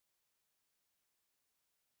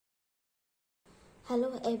Hello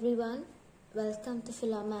everyone, welcome to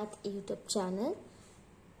Philomath YouTube channel.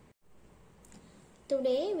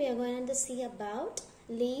 Today we are going to see about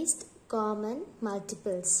least common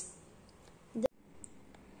multiples.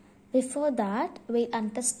 Before that, we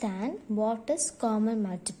understand what is common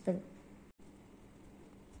multiple.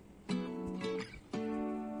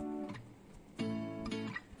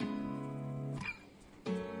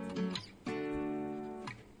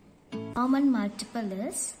 Common multiple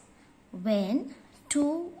is when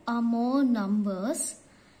two or more numbers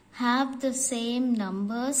have the same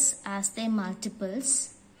numbers as their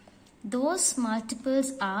multiples. Those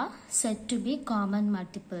multiples are said to be common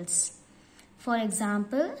multiples. For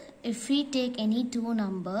example, if we take any two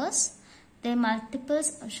numbers, their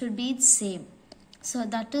multiples should be the same. So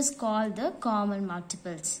that is called the common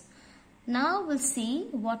multiples. Now we'll see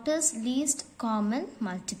what is least common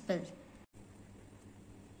multiple.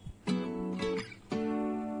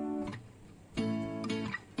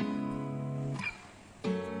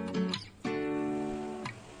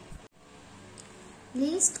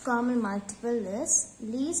 Least common multiple is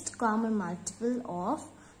least common multiple of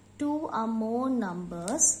two or more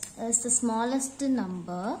numbers is the smallest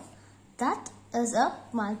number that is a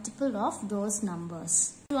multiple of those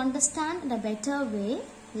numbers. To understand in a better way,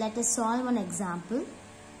 let us solve an example.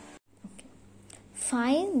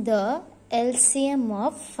 Find the LCM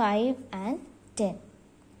of 5 and 10.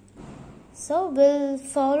 So we'll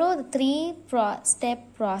follow the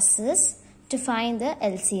three-step process to find the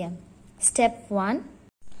LCM. Step 1.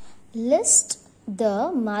 List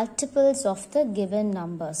the multiples of the given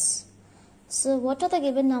numbers. So what are the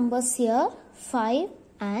given numbers here? 5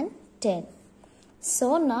 and 10.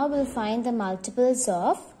 So now we'll find the multiples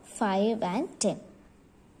of 5 and 10.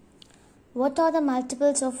 What are the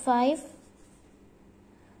multiples of 5?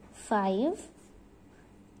 5,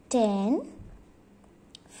 10,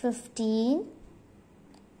 15,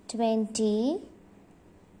 20,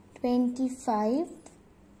 25,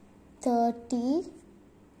 30,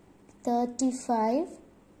 35,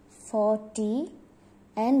 40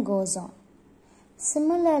 and goes on.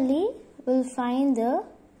 Similarly, we'll find the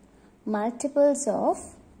multiples of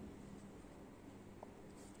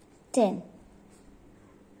 10.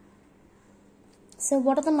 So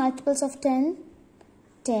what are the multiples of 10?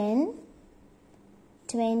 10,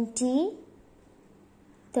 20,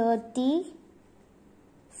 30,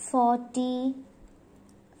 40,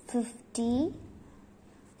 50,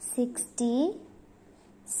 60,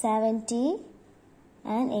 70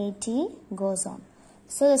 and 80 goes on.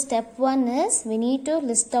 So the step 1 is we need to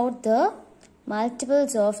list out the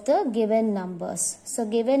multiples of the given numbers. So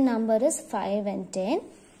given number is 5 and 10.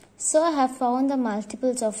 So I have found the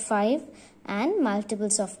multiples of 5 and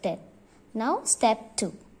multiples of 10. Now step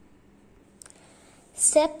 2.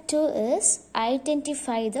 Step 2 is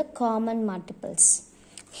identify the common multiples.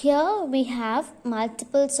 Here we have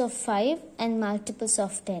multiples of 5 and multiples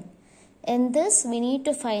of 10. In this we need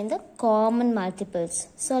to find the common multiples.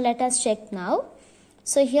 So let us check now.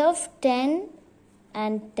 So here 10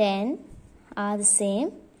 and 10 are the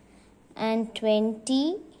same, and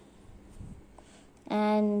 20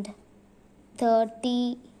 and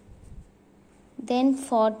 30, then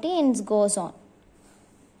 40 and it goes on.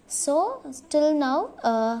 So till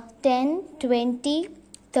now 10, 20,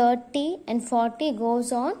 30 and 40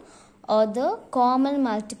 goes on are the common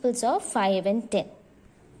multiples of 5 and 10.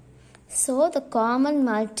 So the common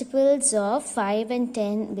multiples of 5 and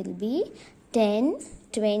 10 will be 10,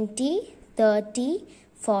 20, 30,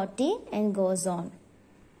 40 and goes on.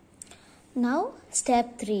 Now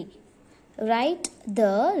step 3. Write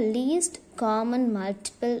the least common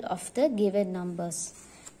multiple of the given numbers.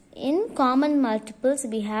 In common multiples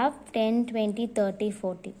we have 10, 20, 30,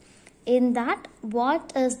 40. In that,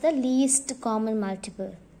 what is the least common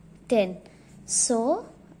multiple? 10. So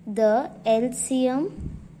the LCM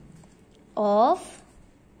of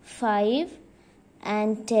 5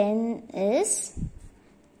 and 10 is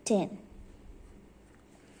 10.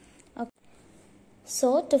 Okay.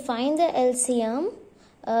 So to find the LCM,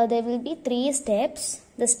 there will be 3 steps.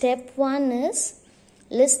 The step 1 is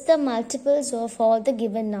list the multiples of all the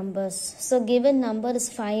given numbers. So given number is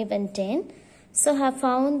 5 and 10. So I have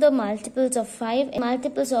found the multiples of 5 and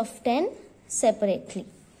multiples of 10 separately.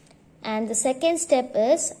 And the second step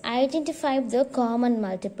is identify the common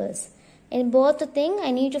multiples. In both the thing,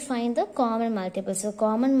 I need to find the common multiples. So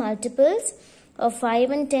common multiples of 5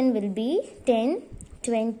 and 10 will be 10,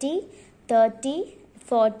 20, 30,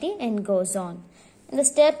 40 and goes on. And the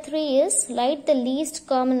step 3 is write the least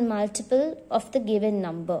common multiple of the given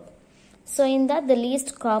number. So in that the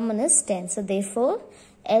least common is 10. So therefore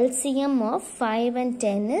LCM of 5 and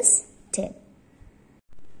 10 is 10.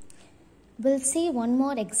 We'll see one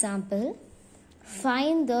more example.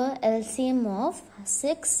 Find the LCM of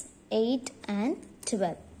 6, 8 and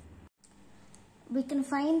 12. We can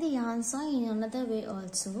find the answer in another way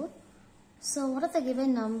also. So what are the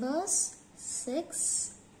given numbers?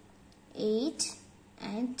 6, 8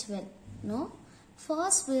 and 12. No?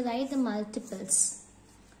 First we write the multiples.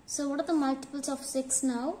 So what are the multiples of 6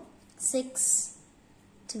 now? 6,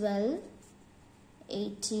 12,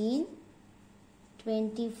 18,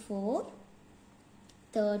 24,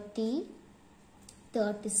 30,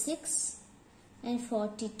 36 and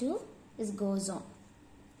 42 goes on.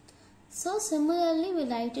 So similarly we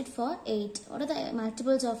write it for 8. What are the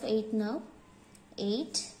multiples of 8 now?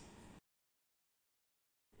 8.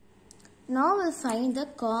 Now we'll find the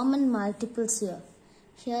common multiples here.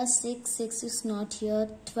 Here 6 is not here,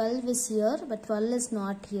 12 is here but 12 is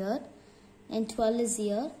not here and 12 is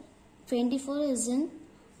here. 24 is in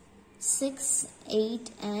 6,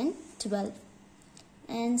 8 and 12.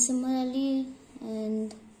 And similarly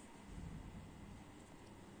and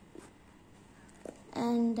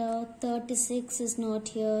 36 is not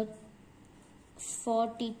here,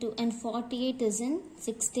 42 and 48 is in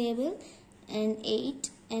 6 table and 8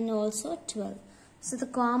 and also 12. So the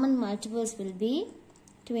common multiples will be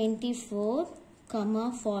 24,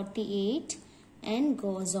 48 and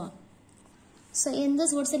goes on. So in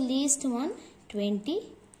this, what's the least one?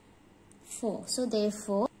 24. So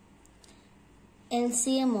therefore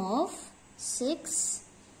LCM of 6,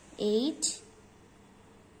 8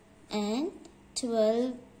 and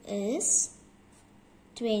 12 is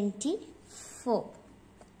 24.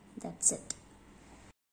 That's it.